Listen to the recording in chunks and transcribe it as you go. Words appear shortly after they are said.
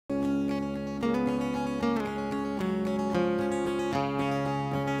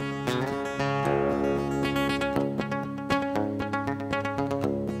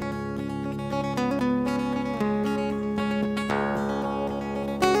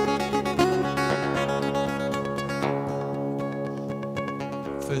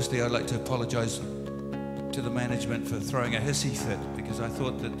Firstly, I'd like to apologise to the management for throwing a hissy fit, because I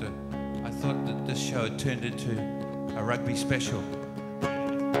thought that this show had turned into a rugby special.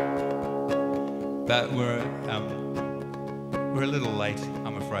 But we're a little late,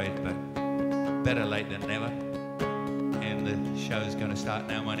 I'm afraid, but better late than never. And the show is going to start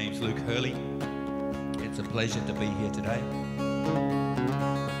now. My name's Luke Hurley. It's a pleasure to be here today.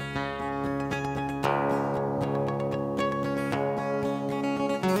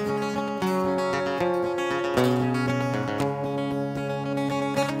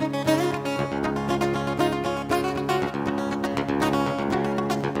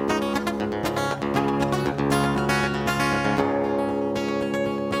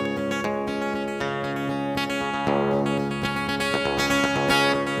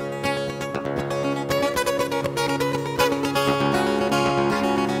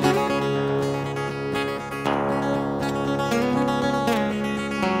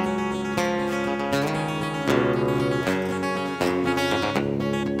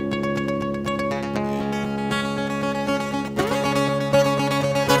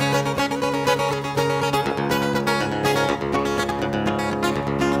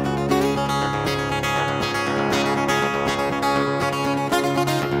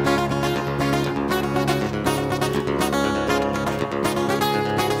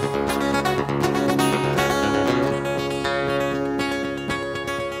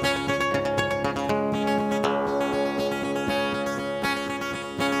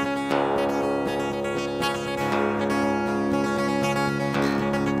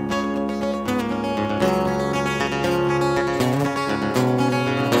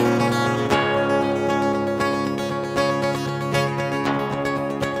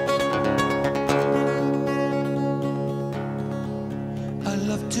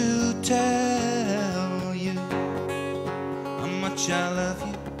 I love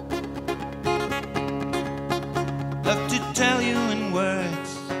you. Love to tell you in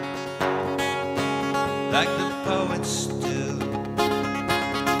words, like the poets do.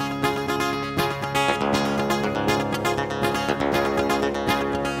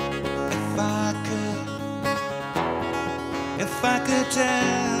 If I could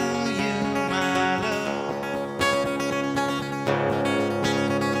tell you my love,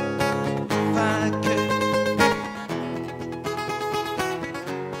 if I could.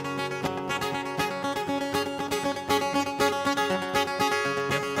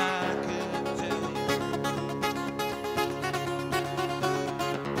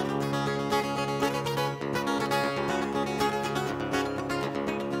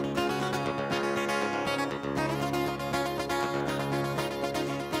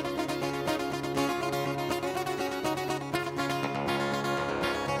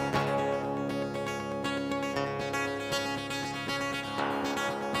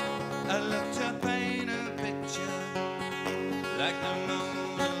 I love to paint a picture like the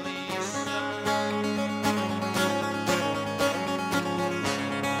Mona Lisa.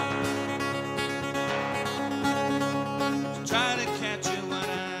 Try to catch you what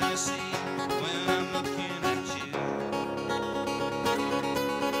I see when I'm looking at you.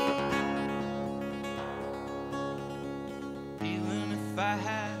 Even if I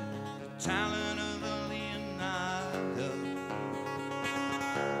had the talent of a Leonardo,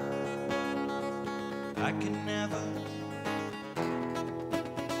 I can never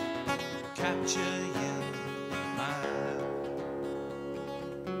capture you, my love.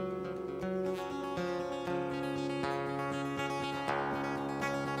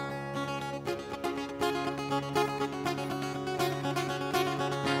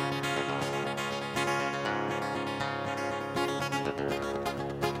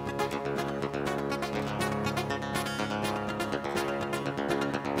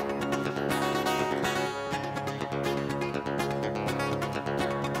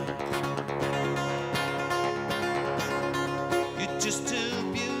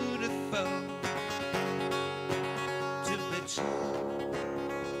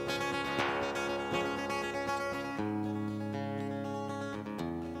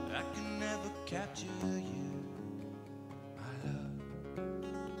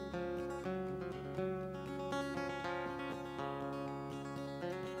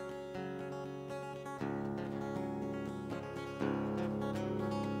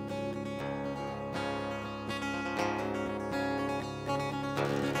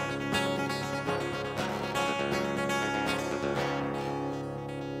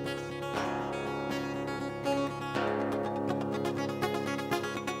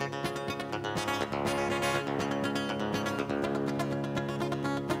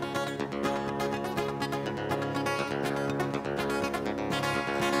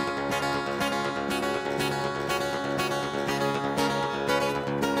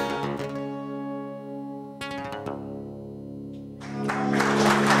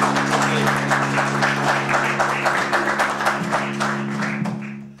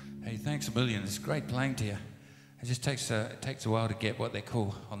 million. It's great playing to you. It just takes a while to get what they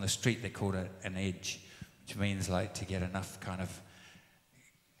call, on the street they call it an edge, which means like to get enough kind of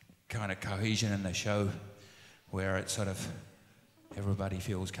cohesion in the show where it sort of, everybody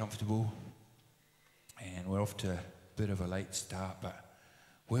feels comfortable. And we're off to a bit of a late start, but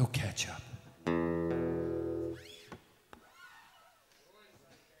we'll catch up.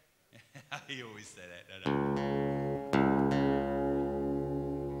 You always say that, don't you?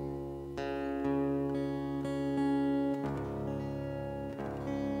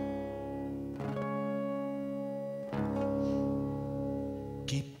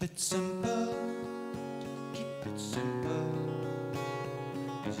 Keep it simple, keep it simple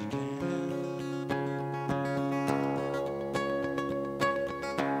as you can.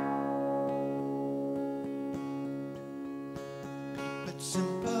 Keep it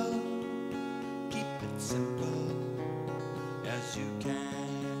simple, keep it simple as you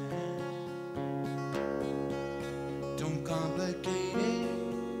can. Don't complicate it,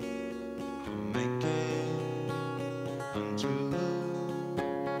 make it untrue.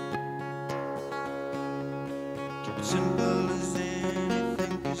 Simple as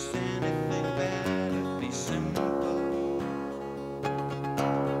anything, 'cause anything better be simple.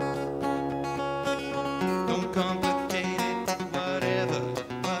 Don't complicate it, whatever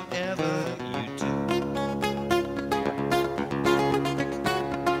you do.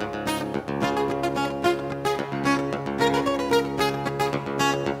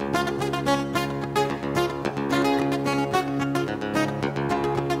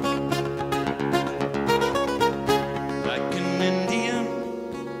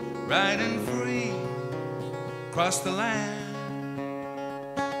 Riding free across the land,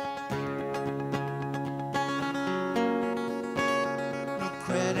 no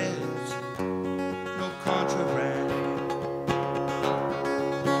credit, no contraband,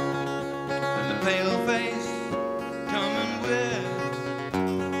 and the pale face coming with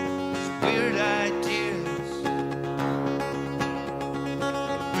weird ideas,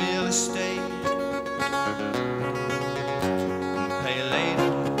 real estate, pay later.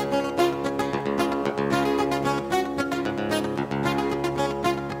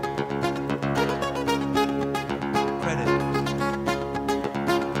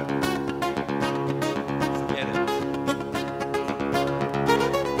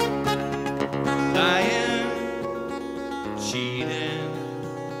 Cheating,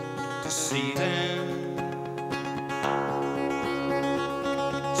 deceiving,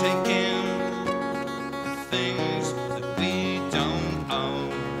 taking the things that we don't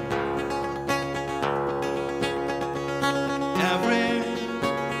own. Everybody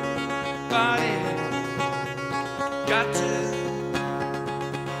got to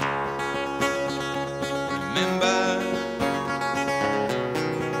remember,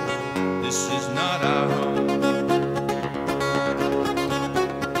 this is not our home.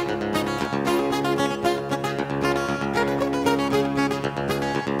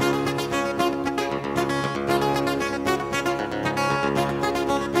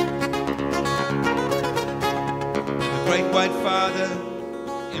 Great white father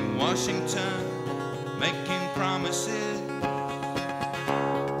in Washington making promises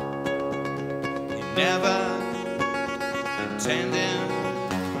he never intended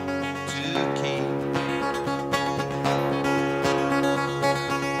to keep.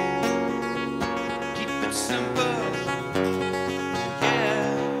 Keep it simple, yeah.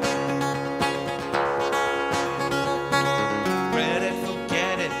 Read it,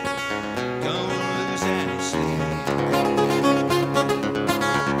 forget it, don't lose any sleep.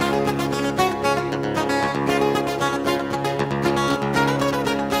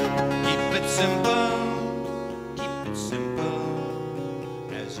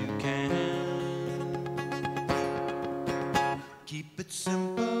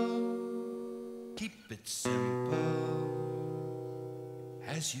 Keep it simple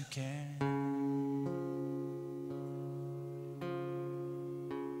as you can.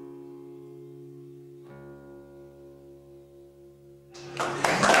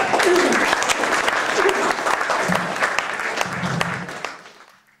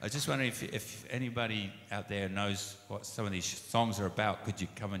 I was just wondering if anybody out there knows what some of these songs are about. Could you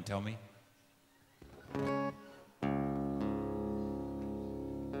come and tell me?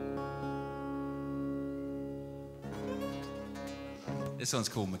 This one's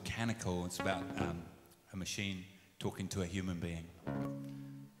called Mechanical. It's about a machine talking to a human being. I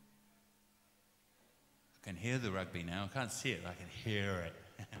can hear the rugby now. I can't see it, but I can hear it.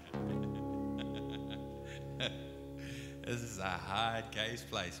 This is a hard case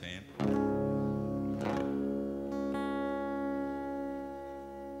place, man.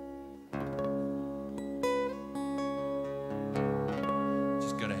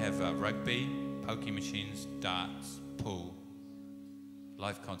 pokie machines, darts, pool,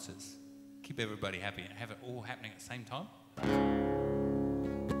 live concerts. Keep everybody happy and have it all happening at the same time.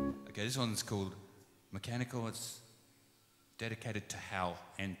 Okay, this one's called Mechanical. It's dedicated to Hal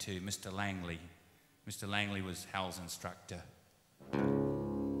and to Mr. Langley. Mr. Langley was Hal's instructor.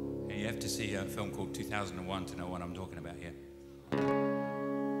 And you have to see a film called 2001 to know what I'm talking about here. Can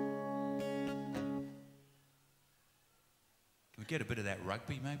we get a bit of that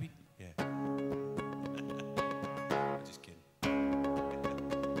rugby, maybe? Yeah. Just kidding.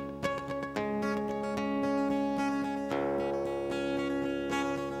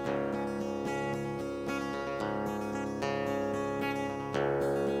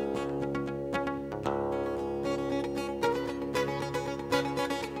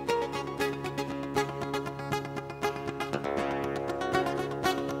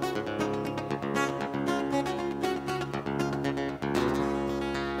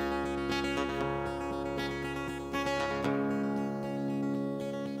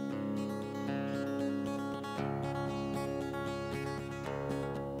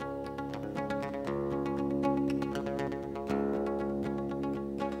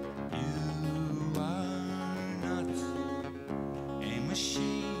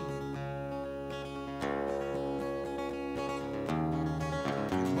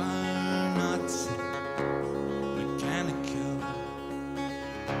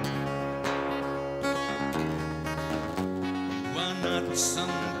 Some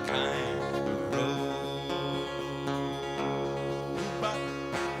kind of robot.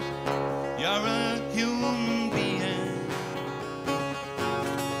 You're a human being,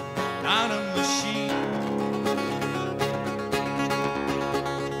 not a machine.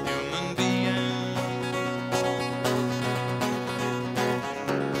 Human being,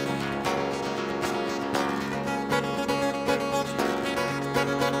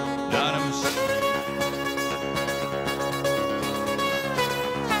 not a machine.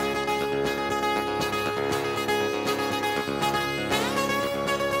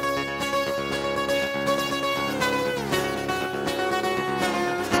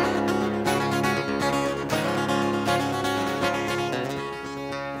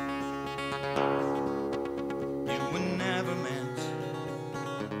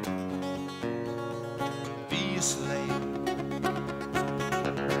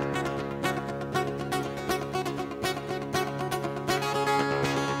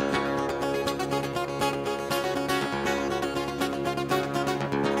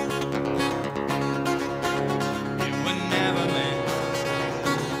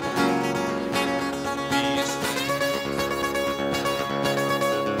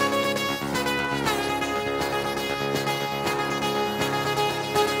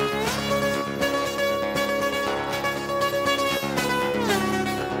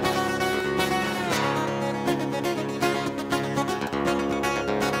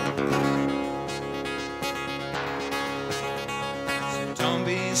 Don't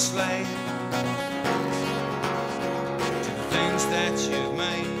be a slave to the things that you've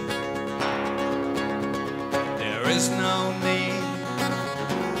made. There is no need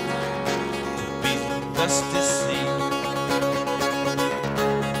to be thus deceived.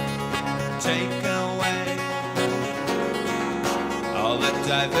 Take away all the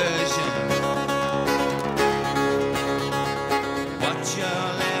diversion. What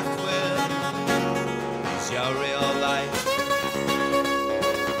you're left with is your real life.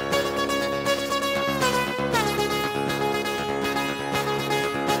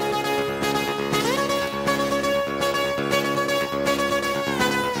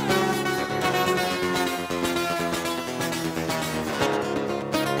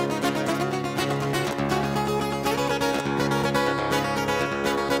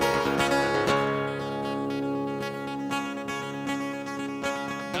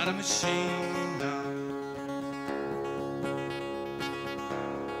 Not a machine, no.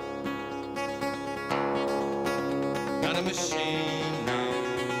 Not a machine, no.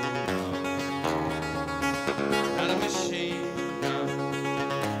 Not a machine, no.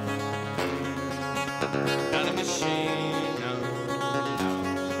 Not a machine, no.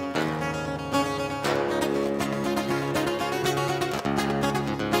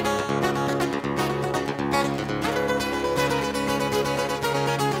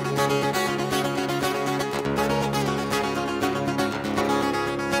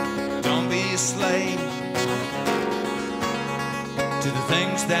 Slave to the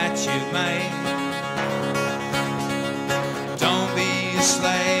things that you've made. Don't be a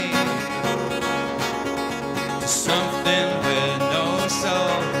slave to something with no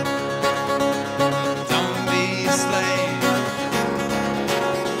soul. Don't be a slave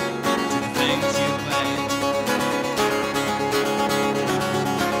to the things you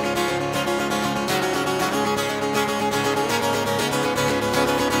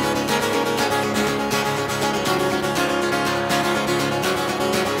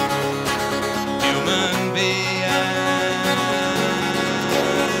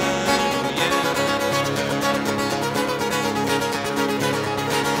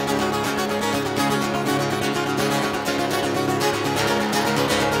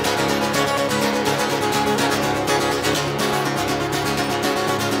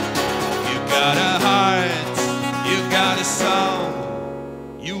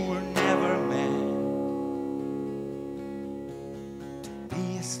so you were never meant to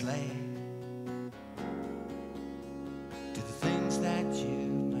be a slave to the things that you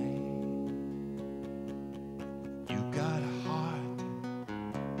made. You got a heart,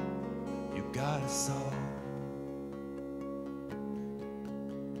 you got a soul.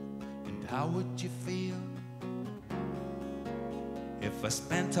 And how would you feel if I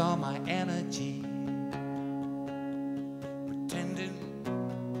spent all my energy pretending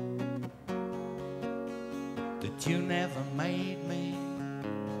that you never made me?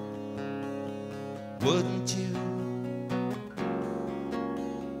 Wouldn't you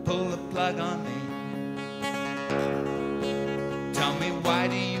pull the plug on me? Tell me, why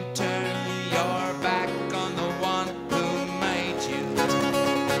do you turn your back on the one who made you?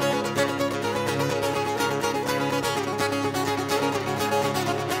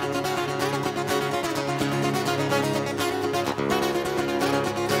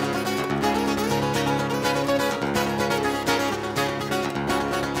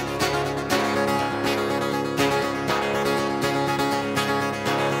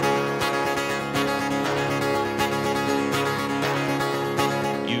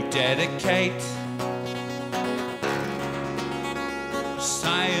 Dedicate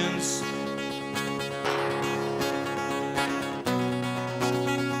science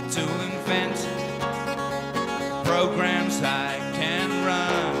to invent programs I can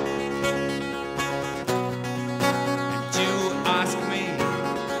run. And you ask me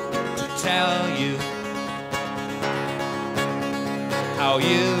to tell you how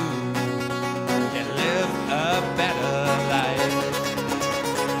you can live a better life.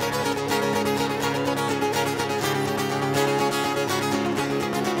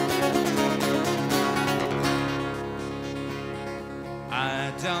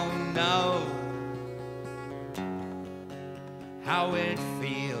 I don't know how it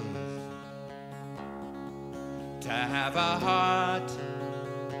feels to have a heart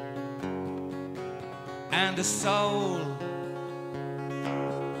and a soul.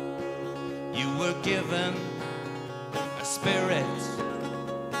 You were given a spirit.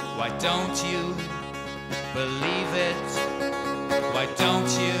 Why don't you believe it? Why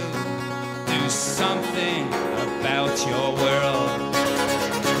don't you do something about your world?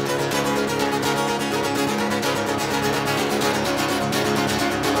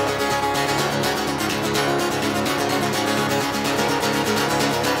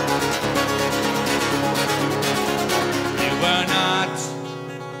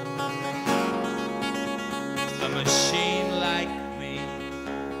 A machine like me,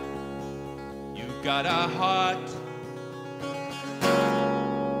 you got a heart,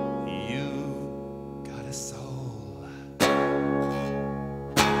 you got a soul.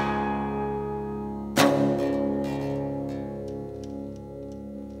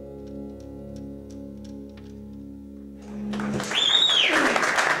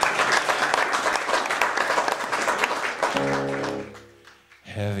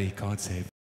 Heavy concept.